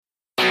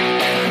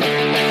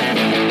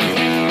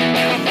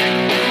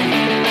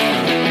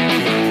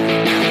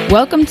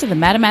Welcome to the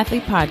Madam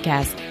Athlete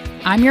Podcast.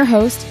 I'm your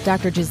host,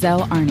 Dr.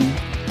 Giselle Arney.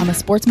 I'm a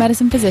sports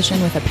medicine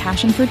physician with a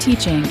passion for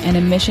teaching and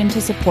a mission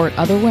to support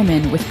other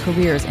women with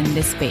careers in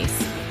this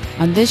space.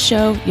 On this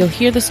show, you'll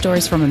hear the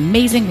stories from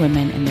amazing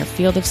women in their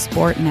field of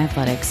sport and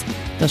athletics.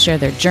 They'll share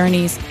their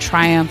journeys,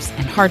 triumphs,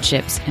 and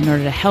hardships in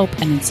order to help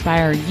and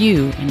inspire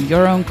you in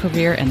your own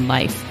career and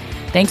life.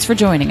 Thanks for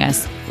joining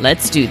us.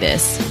 Let's do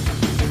this.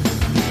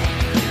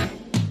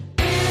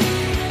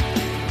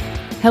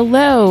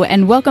 Hello,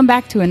 and welcome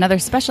back to another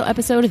special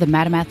episode of the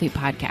Madam Athlete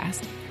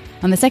Podcast.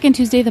 On the second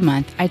Tuesday of the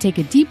month, I take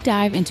a deep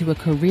dive into a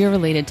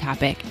career-related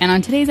topic, and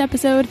on today's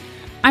episode,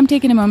 I'm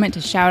taking a moment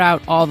to shout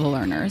out all the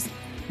learners.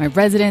 My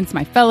residents,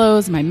 my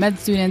fellows, my med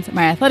students,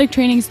 my athletic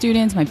training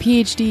students, my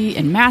PhD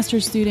and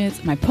master's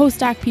students, my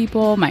postdoc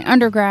people, my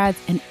undergrads,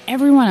 and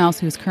everyone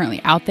else who's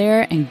currently out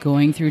there and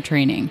going through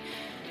training.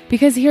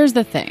 Because here's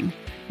the thing.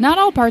 Not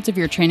all parts of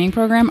your training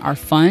program are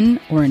fun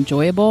or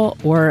enjoyable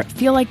or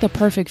feel like the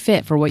perfect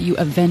fit for what you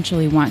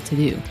eventually want to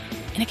do.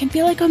 And it can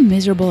feel like a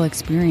miserable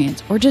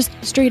experience or just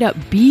straight up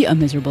be a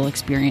miserable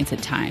experience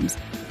at times.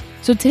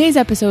 So today's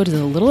episode is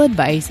a little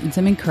advice and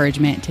some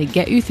encouragement to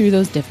get you through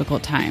those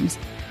difficult times.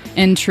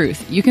 In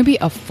truth, you can be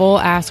a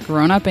full-ass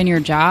grown-up in your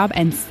job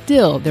and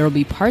still there will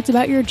be parts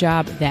about your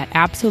job that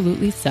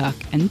absolutely suck.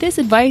 And this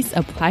advice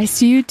applies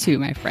to you too,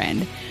 my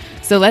friend.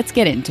 So let's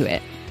get into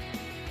it.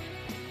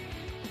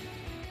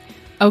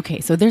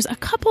 Okay, so there's a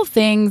couple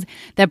things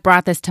that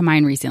brought this to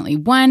mind recently.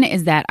 One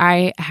is that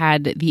I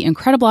had the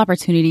incredible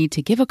opportunity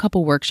to give a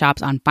couple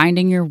workshops on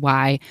finding your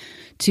why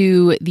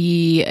to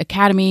the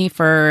Academy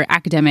for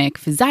Academic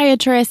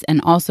Physiatrists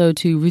and also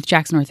to Ruth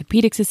Jackson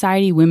Orthopedic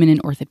Society, Women in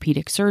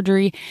Orthopedic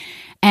Surgery.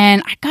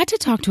 And I got to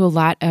talk to a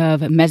lot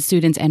of med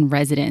students and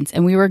residents,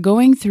 and we were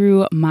going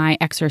through my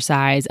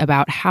exercise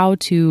about how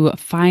to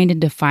find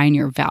and define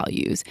your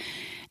values.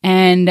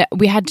 And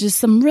we had just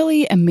some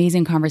really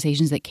amazing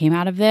conversations that came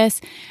out of this.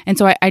 And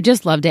so I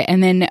just loved it.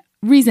 And then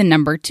reason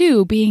number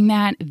two being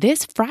that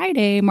this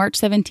Friday, March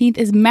 17th,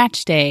 is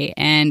match day.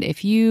 And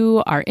if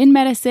you are in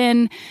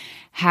medicine,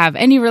 have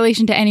any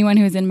relation to anyone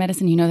who is in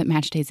medicine, you know that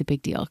match day is a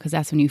big deal because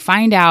that's when you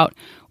find out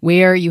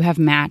where you have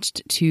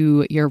matched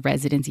to your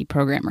residency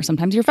program or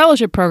sometimes your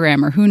fellowship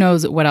program or who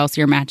knows what else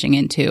you're matching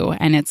into.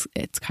 And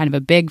it's kind of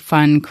a big,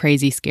 fun,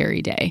 crazy,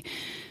 scary day.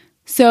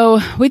 So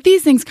with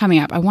these things coming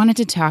up, I wanted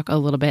to talk a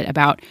little bit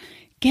about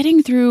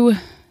getting through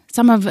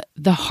some of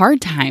the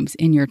hard times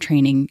in your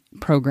training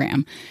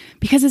program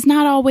because it's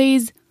not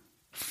always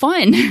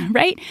fun,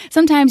 right?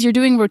 Sometimes you're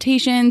doing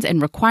rotations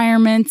and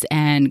requirements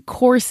and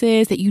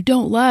courses that you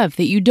don't love,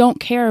 that you don't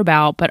care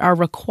about, but are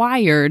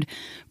required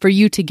for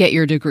you to get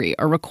your degree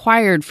or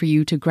required for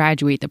you to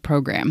graduate the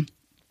program.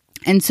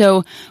 And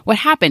so what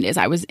happened is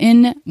I was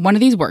in one of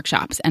these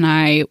workshops and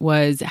I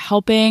was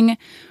helping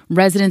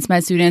residents,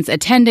 med students,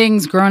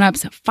 attendings,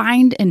 grownups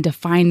find and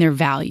define their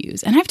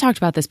values. And I've talked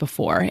about this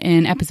before.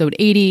 In episode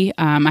 80,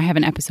 I have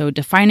an episode,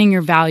 Defining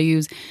Your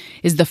Values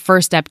is the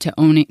first step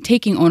to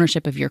taking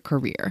ownership of your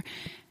career.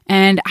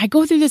 And I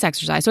go through this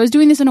exercise. So I was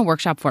doing this in a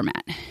workshop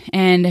format.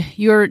 And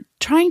you're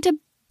trying to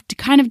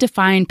kind of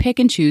define, pick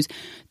and choose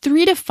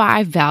 3 to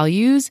 5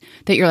 values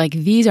that you're like,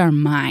 these are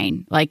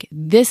mine. Like,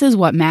 this is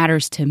what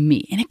matters to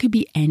me. And it could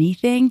be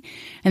anything.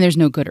 And there's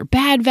no good or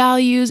bad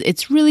values.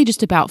 It's really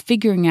just about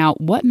figuring out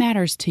what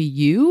matters to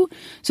you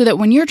so that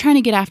when you're trying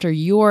to get after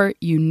your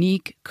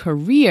unique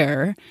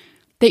career,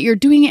 that you're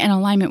doing it in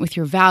alignment with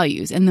your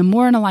values. And the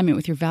more in alignment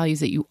with your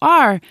values that you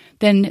are,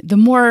 then the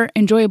more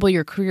enjoyable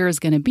your career is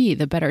going to be,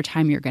 the better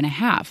time you're going to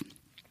have.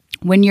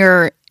 When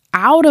you're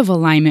out of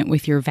alignment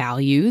with your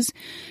values,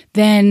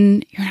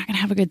 then you're not going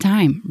to have a good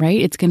time, right?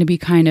 It's going to be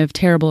kind of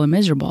terrible and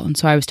miserable. And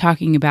so I was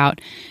talking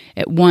about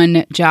at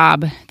one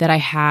job that I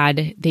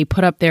had, they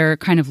put up their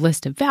kind of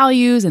list of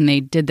values and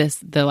they did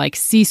this, the like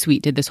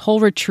C-suite did this whole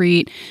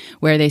retreat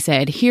where they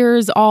said,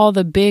 here's all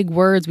the big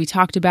words we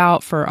talked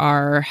about for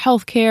our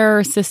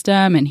healthcare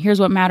system and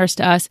here's what matters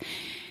to us.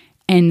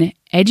 And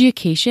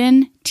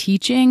education,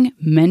 teaching,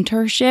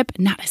 mentorship,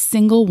 not a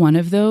single one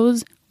of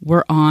those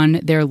were on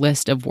their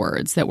list of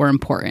words that were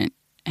important.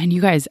 And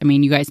you guys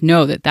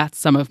know that that's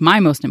some of my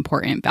most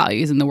important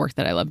values and the work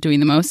that I love doing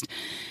the most.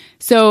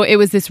 So it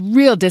was this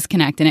real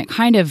disconnect and it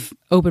kind of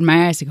opened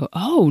my eyes to go,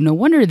 oh, no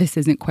wonder this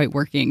isn't quite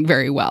working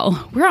very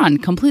well. We're on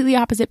completely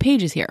opposite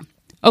pages here.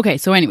 Okay,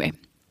 so anyway,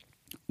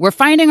 we're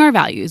finding our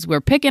values.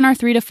 We're picking our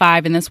 3 to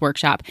 5 in this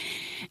workshop.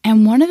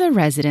 And one of the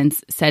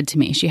residents said to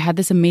me, she had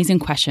this amazing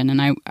question,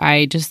 and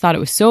I just thought it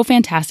was so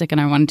fantastic,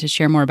 and I wanted to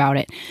share more about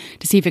it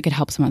to see if it could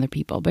help some other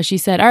people. But she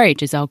said, all right,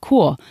 Giselle,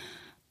 cool.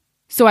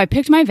 So I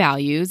picked my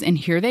values, and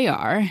here they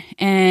are,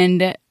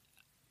 and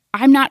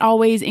I'm not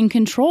always in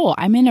control.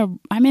 I'm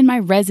in my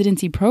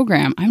residency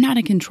program. I'm not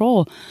in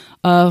control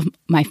of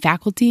my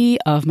faculty,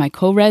 of my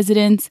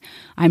co-residents.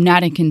 I'm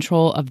not in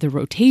control of the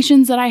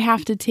rotations that I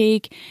have to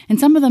take. And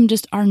some of them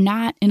just are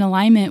not in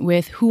alignment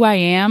with who I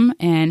am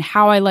and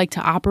how I like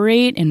to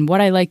operate and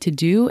what I like to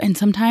do. And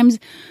sometimes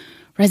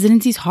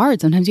residency's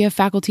hard. Sometimes you have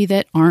faculty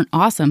that aren't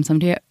awesome.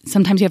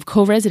 Sometimes you have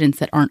co-residents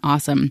that aren't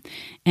awesome.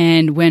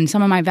 And when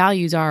some of my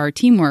values are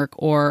teamwork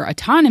or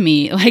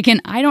autonomy,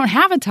 and I don't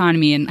have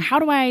autonomy, and how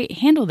do I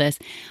handle this?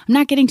 I'm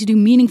not getting to do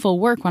meaningful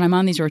work when I'm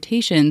on these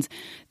rotations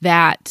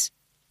that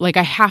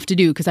I have to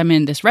do because I'm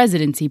in this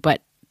residency,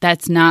 but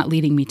that's not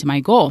leading me to my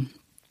goal.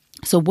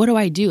 So what do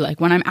I do?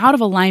 When I'm out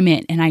of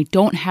alignment and I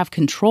don't have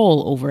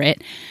control over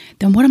it,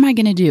 then what am I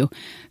going to do?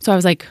 So I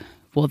was like,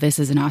 well, this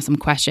is an awesome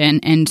question.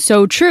 And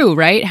so true,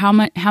 right? How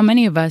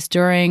many of us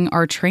during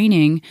our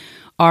training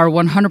are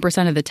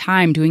 100% of the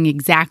time doing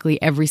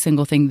exactly every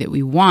single thing that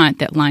we want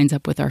that lines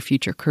up with our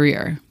future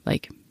career?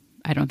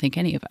 I don't think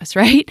any of us,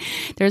 right?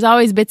 There's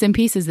always bits and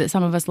pieces that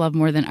some of us love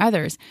more than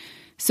others.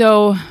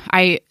 So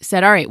I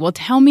said, all right, well,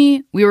 tell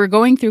me, we were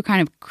going through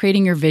kind of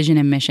creating your vision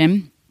and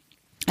mission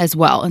as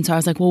well. And so I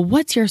was like, well,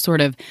 what's your sort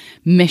of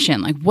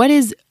mission?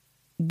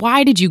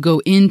 Why did you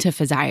go into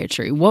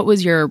physiatry? What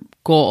was your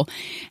goal?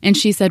 And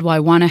she said, well, I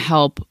want to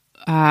help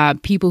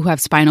people who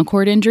have spinal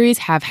cord injuries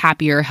have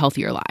happier,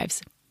 healthier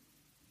lives,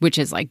 which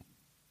is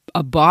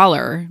a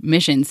baller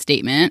mission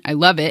statement. I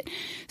love it.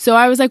 So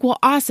I was like, well,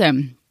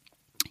 awesome.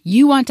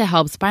 You want to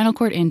help spinal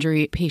cord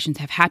injury patients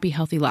have happy,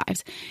 healthy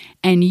lives.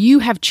 And you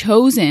have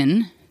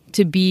chosen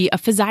to be a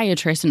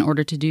physiatrist in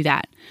order to do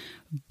that.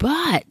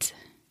 But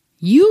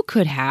you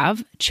could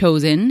have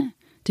chosen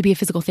to be a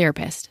physical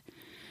therapist.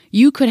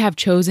 You could have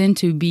chosen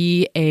to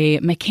be a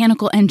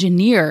mechanical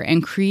engineer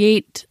and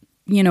create,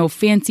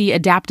 fancy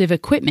adaptive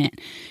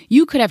equipment.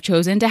 You could have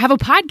chosen to have a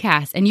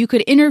podcast and you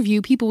could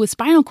interview people with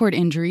spinal cord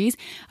injuries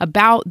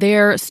about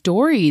their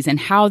stories and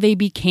how they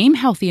became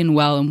healthy and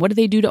well and what did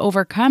they do to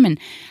overcome and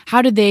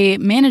how did they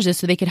manage this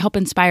so they could help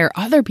inspire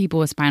other people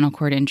with spinal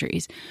cord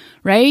injuries,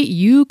 right?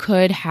 You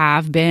could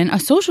have been a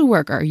social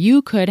worker.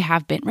 You could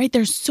have been, right?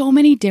 There's so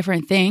many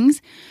different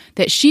things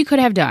that she could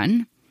have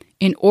done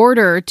in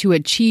order to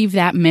achieve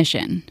that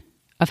mission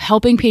of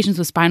helping patients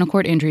with spinal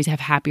cord injuries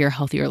have happier,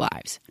 healthier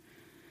lives.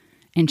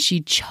 And she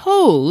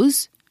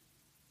chose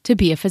to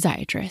be a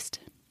physiatrist.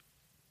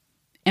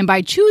 And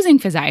by choosing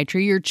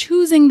physiatry, you're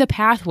choosing the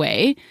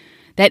pathway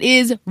that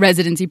is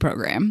residency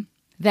program,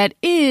 that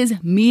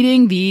is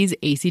meeting these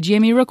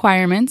ACGME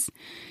requirements,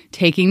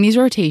 taking these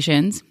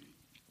rotations.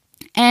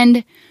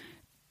 And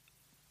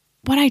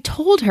what I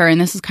told her, and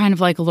this is kind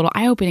of a little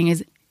eye-opening,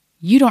 is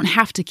you don't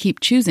have to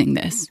keep choosing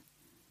this.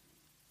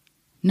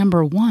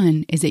 Number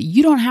one is that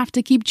you don't have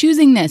to keep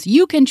choosing this.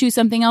 You can choose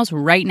something else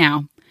right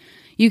now.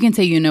 You can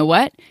say, you know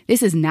what?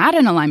 This is not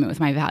in alignment with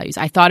my values.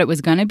 I thought it was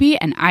going to be,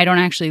 and I don't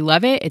actually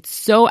love it. It's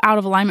so out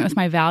of alignment with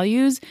my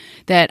values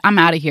that I'm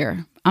out of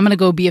here. I'm going to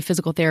go be a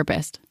physical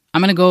therapist.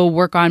 I'm going to go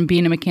work on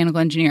being a mechanical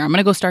engineer. I'm going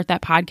to go start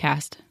that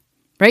podcast,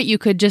 right? You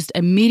could just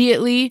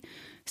immediately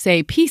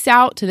say, peace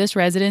out to this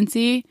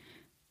residency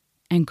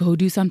and go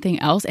do something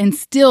else and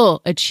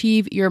still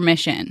achieve your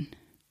mission,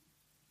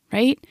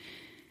 right?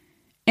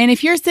 And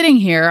if you're sitting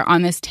here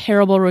on this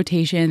terrible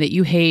rotation that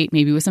you hate,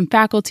 maybe with some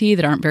faculty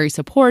that aren't very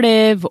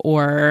supportive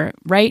or,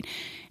 right?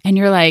 And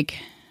you're like,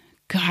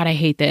 God, I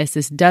hate this.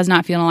 This does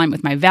not feel in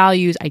alignment with my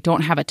values. I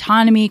don't have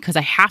autonomy because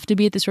I have to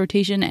be at this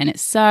rotation and it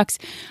sucks.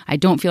 I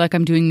don't feel like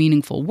I'm doing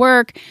meaningful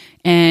work.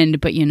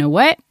 But you know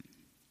what?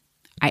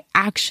 I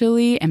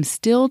actually am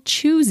still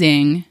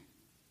choosing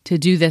to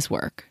do this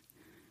work.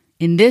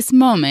 In this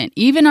moment,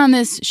 even on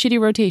this shitty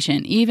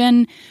rotation,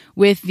 even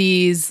with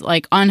these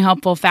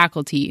unhelpful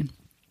faculty,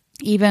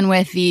 even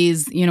with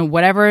these,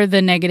 whatever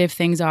the negative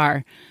things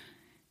are,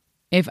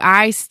 if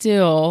I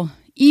still,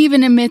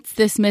 even amidst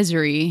this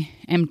misery,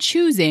 am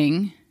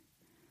choosing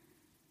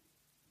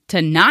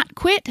to not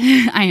quit,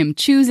 I am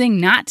choosing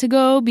not to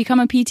go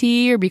become a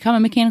PT or become a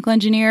mechanical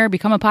engineer,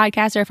 become a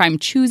podcaster, if I'm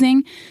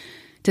choosing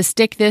to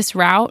stick this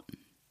route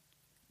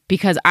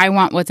because I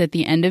want what's at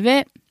the end of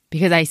it,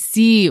 because I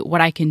see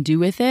what I can do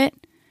with it,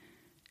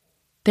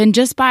 then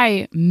just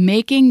by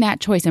making that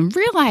choice and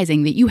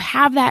realizing that you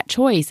have that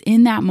choice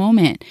in that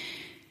moment,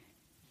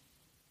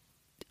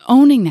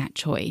 owning that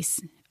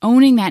choice,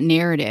 owning that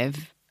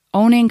narrative,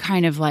 owning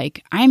kind of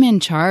I'm in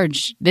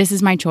charge. This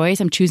is my choice.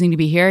 I'm choosing to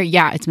be here.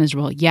 Yeah, it's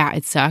miserable. Yeah,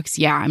 it sucks.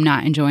 Yeah, I'm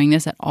not enjoying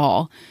this at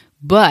all.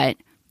 But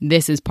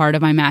this is part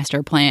of my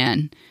master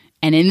plan.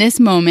 And in this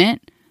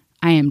moment,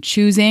 I am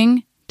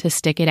choosing to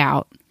stick it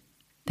out.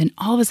 Then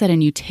all of a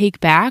sudden you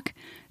take back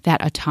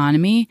that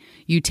autonomy,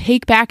 you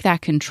take back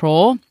that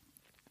control,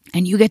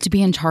 and you get to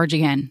be in charge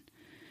again.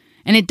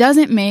 And it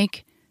doesn't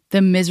make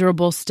the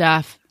miserable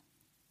stuff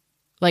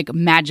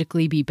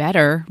magically be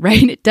better,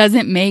 right? It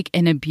doesn't make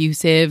an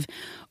abusive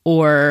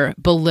or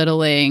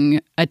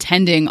belittling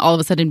attending all of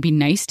a sudden be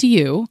nice to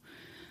you.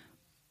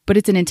 But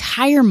it's an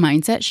entire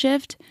mindset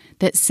shift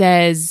that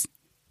says,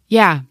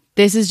 yeah,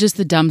 this is just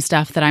the dumb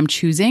stuff that I'm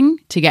choosing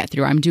to get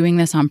through. I'm doing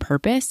this on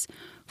purpose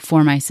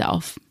for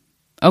myself.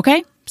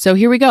 Okay, so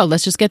here we go.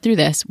 Let's just get through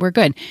this. We're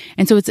good.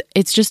 And so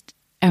it's just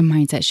a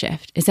mindset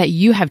shift. It's that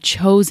you have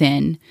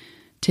chosen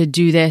to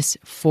do this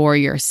for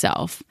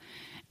yourself.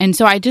 And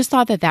so I just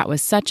thought that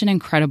was such an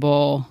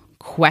incredible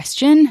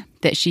question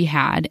that she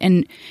had.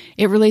 And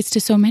it relates to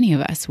so many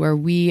of us where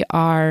we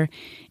are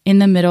in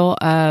the middle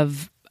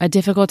of a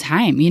difficult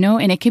time,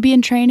 and it could be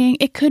in training.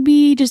 It could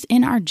be just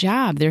in our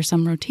job. There's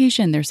some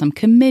rotation, there's some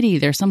committee,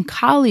 there's some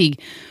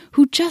colleague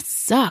who just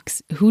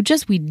sucks,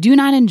 we do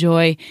not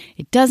enjoy.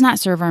 It does not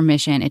serve our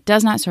mission. It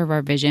does not serve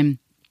our vision.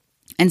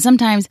 And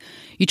sometimes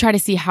you try to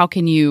see how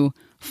can you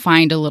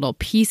find a little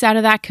piece out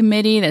of that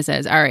committee that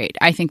says, all right,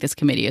 I think this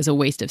committee is a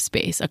waste of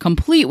space, a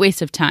complete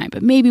waste of time.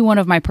 But maybe one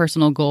of my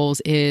personal goals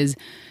is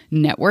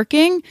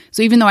networking.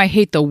 So even though I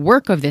hate the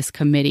work of this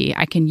committee,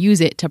 I can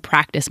use it to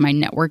practice my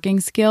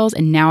networking skills.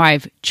 And now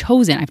I've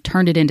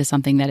turned it into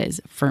something that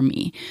is for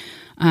me.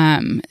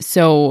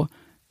 So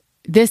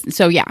this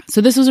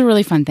was a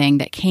really fun thing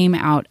that came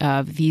out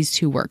of these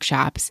 2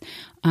 workshops.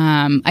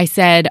 I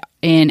said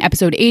in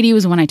episode 80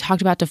 was when I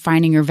talked about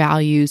defining your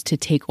values to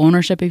take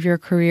ownership of your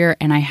career,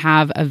 and I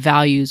have a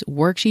values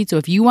worksheet. So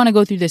if you want to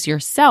go through this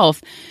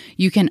yourself,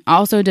 you can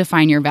also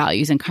define your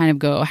values and kind of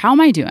go, how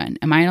am I doing?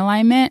 Am I in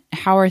alignment?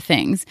 How are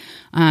things?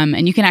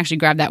 And you can actually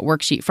grab that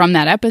worksheet from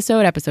that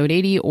episode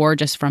 80, or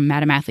just from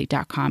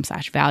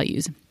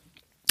madamathlete.com/values.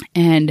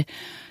 And,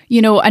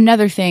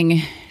 another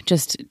thing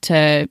just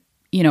to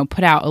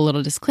put out a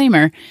little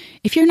disclaimer,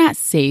 if you're not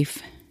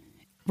safe,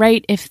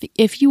 right?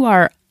 If you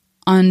are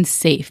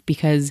unsafe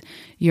because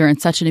you're in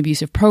such an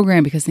abusive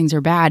program, because things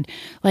are bad,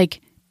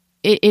 like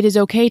it is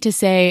okay to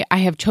say, I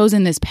have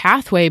chosen this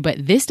pathway,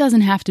 but this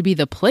doesn't have to be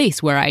the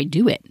place where I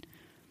do it.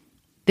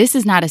 This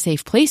is not a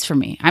safe place for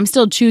me. I'm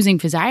still choosing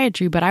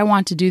physiatry, but I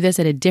want to do this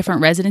at a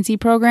different residency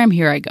program.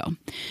 Here I go.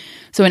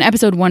 So in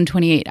episode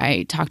 128,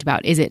 I talked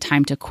about, is it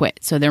time to quit?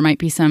 So there might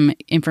be some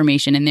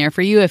information in there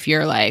for you if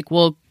you're like,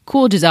 well,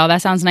 cool, Giselle,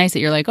 that sounds nice that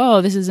you're like,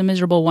 oh, this is a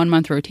miserable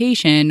 1-month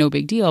rotation, no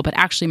big deal. But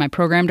actually my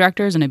program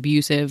director is an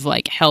abusive,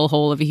 like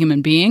hellhole of a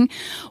human being.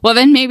 Well,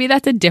 then maybe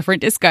that's a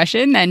different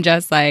discussion than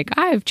just like,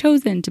 I've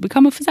chosen to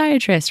become a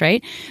physiatrist,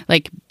 right?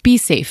 Like be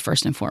safe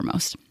first and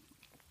foremost.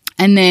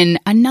 And then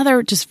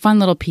another just fun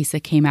little piece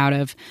that came out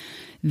of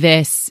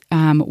this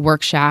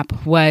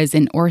workshop was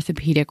an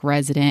orthopedic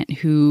resident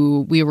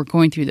who we were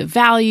going through the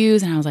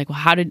values. And I was like, well,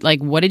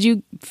 what did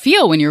you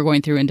feel when you were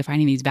going through and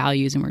defining these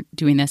values and we're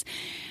doing this?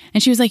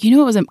 And she was like,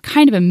 what was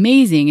kind of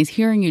amazing is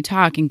hearing you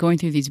talk and going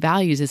through these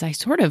values is I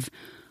sort of,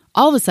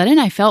 all of a sudden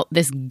I felt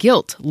this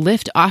guilt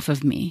lift off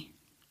of me.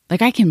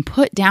 Like I can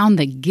put down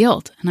the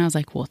guilt. And I was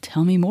like, well,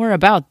 tell me more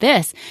about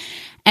this.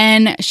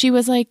 And she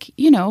was like,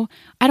 I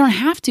don't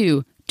have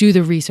to do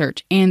the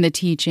research and the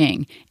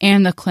teaching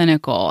and the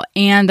clinical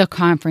and the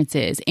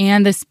conferences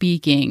and the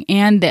speaking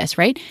and this,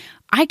 right?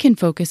 I can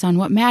focus on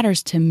what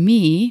matters to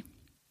me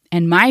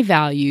and my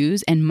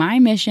values and my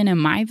mission and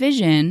my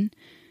vision,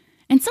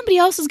 and somebody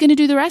else is going to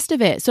do the rest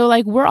of it. So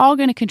like we're all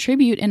going to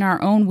contribute in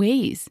our own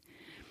ways.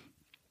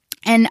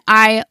 And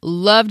I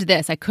loved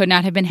this. I could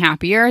not have been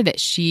happier that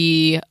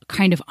she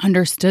kind of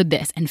understood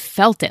this and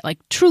felt it, like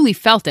truly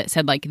felt it,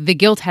 said like the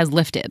guilt has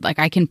lifted. Like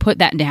I can put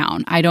that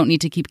down. I don't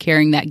need to keep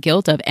carrying that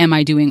guilt of, am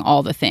I doing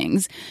all the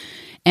things?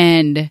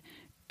 And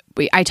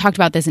I talked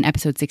about this in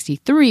episode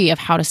 63 of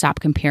how to stop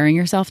comparing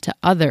yourself to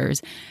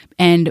others.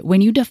 And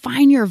when you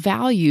define your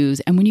values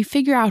and when you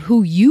figure out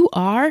who you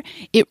are,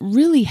 it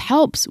really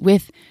helps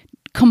with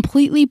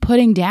completely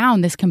putting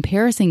down this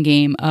comparison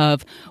game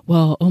of,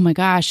 well, oh my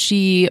gosh,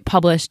 she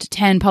published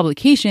 10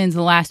 publications in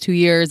the last 2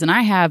 years and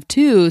I have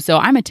 2, so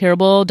I'm a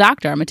terrible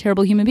doctor, I'm a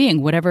terrible human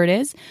being, whatever it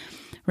is,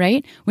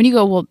 right? When you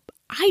go, well,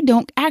 I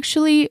don't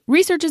actually,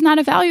 research is not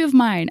a value of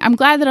mine. I'm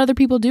glad that other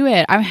people do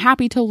it. I'm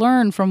happy to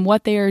learn from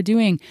what they are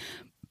doing,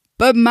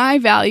 but my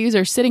values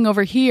are sitting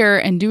over here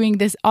and doing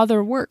this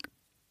other work.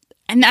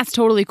 And that's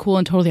totally cool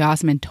and totally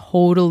awesome and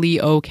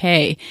totally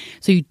okay.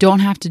 So you don't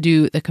have to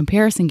do the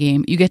comparison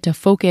game. You get to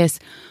focus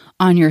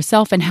on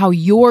yourself and how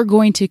you're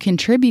going to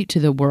contribute to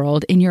the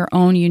world in your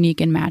own unique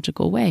and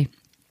magical way.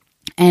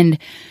 And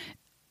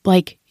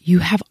like, you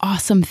have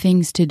awesome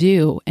things to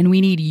do and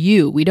we need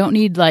you. We don't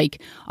need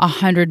like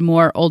 100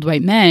 more old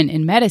white men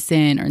in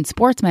medicine or in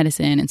sports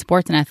medicine and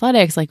sports and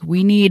athletics. Like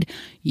we need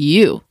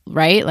you,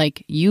 right?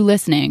 Like you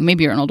listening.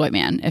 Maybe you're an old white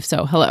man. If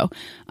so, hello.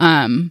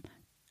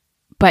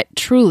 But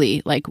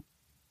truly, like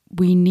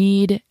we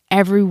need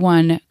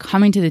everyone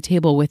coming to the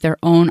table with their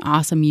own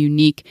awesome,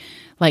 unique,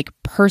 like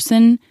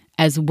person,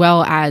 as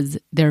well as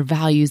their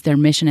values, their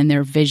mission, and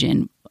their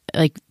vision.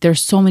 Like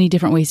there's so many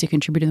different ways to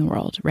contribute in the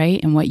world, right?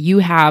 And what you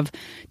have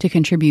to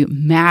contribute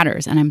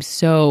matters. And I'm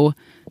so,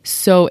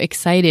 so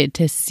excited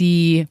to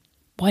see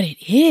what it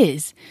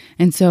is.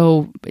 And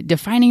so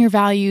defining your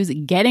values,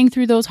 getting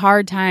through those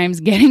hard times,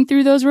 getting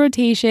through those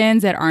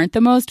rotations that aren't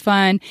the most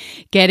fun,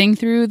 getting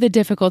through the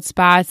difficult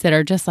spots that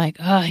are just like,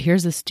 oh,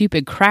 here's the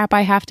stupid crap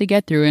I have to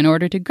get through in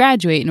order to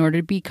graduate, in order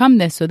to become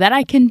this so that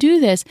I can do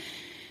this.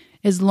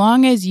 As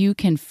long as you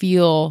can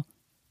feel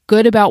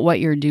good about what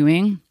you're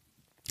doing,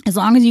 as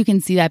long as you can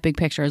see that big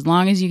picture, as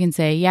long as you can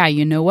say, yeah,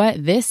 you know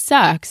what, this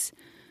sucks,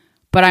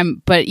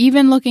 but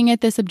even looking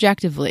at this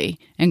objectively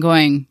and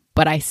going,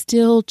 but I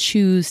still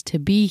choose to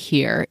be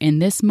here in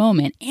this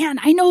moment. And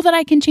I know that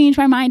I can change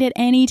my mind at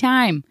any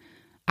time.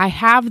 I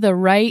have the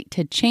right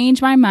to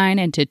change my mind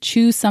and to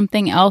choose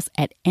something else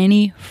at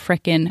any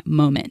frickin'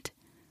 moment.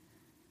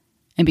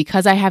 And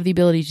because I have the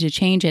ability to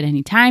change at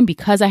any time,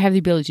 because I have the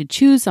ability to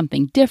choose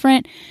something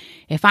different,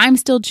 if I'm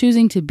still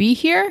choosing to be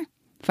here,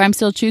 if I'm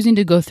still choosing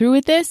to go through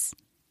with this,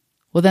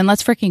 well, then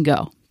let's freaking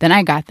go. Then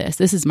I got this.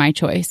 This is my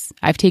choice.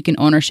 I've taken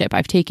ownership.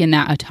 I've taken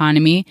that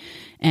autonomy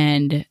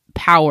and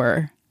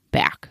power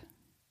back.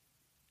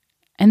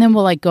 And then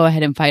we'll go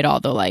ahead and fight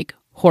all the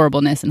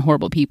horribleness and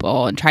horrible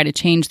people and try to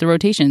change the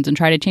rotations and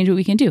try to change what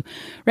we can do,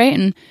 right?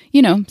 And,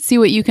 see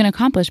what you can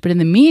accomplish. But in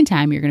the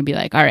meantime, you're going to be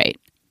all right,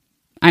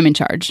 I'm in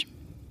charge.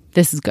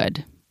 This is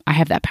good. I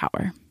have that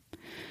power.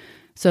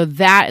 So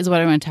that is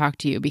what I want to talk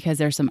to you, because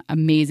there's some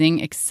amazing,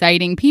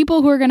 exciting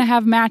people who are going to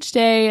have match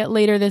day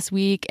later this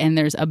week. And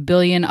there's a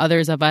billion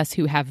others of us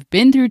who have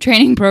been through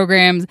training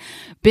programs,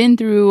 been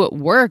through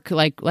work.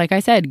 Like I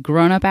said,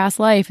 grown-up ass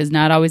life is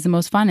not always the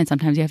most fun. And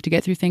sometimes you have to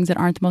get through things that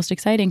aren't the most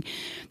exciting.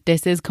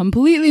 This is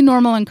completely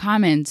normal and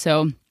common.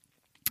 So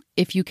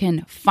if you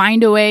can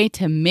find a way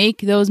to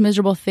make those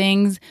miserable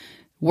things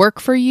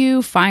work for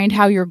you, find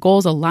how your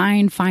goals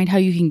align, find how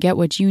you can get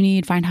what you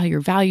need, find how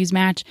your values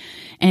match.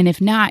 And if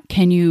not,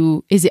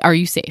 are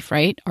you safe,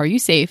 right? Are you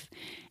safe?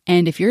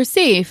 And if you're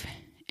safe,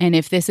 and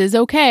if this is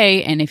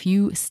okay, and if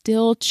you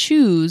still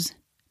choose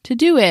to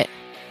do it,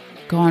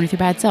 go on with your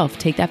bad self.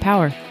 Take that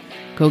power.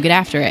 Go get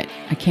after it.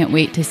 I can't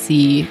wait to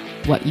see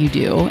what you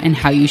do and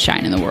how you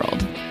shine in the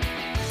world.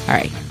 All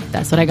right,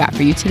 that's what I got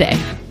for you today.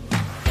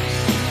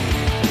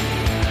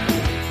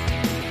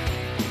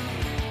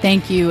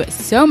 Thank you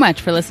so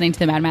much for listening to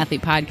the Madam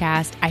Athlete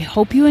podcast. I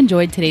hope you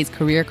enjoyed today's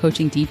career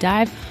coaching deep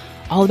dive,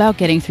 all about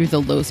getting through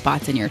the low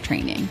spots in your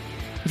training.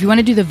 If you want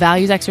to do the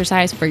values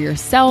exercise for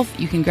yourself,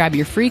 you can grab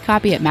your free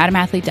copy at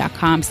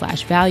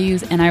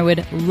madamathlete.com/values. And I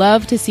would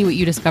love to see what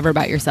you discover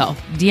about yourself.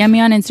 DM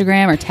me on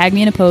Instagram or tag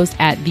me in a post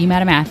at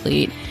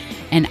 @TheMadamAthlete.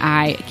 And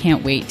I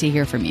can't wait to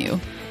hear from you.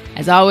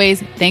 As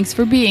always, thanks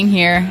for being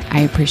here.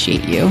 I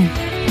appreciate you.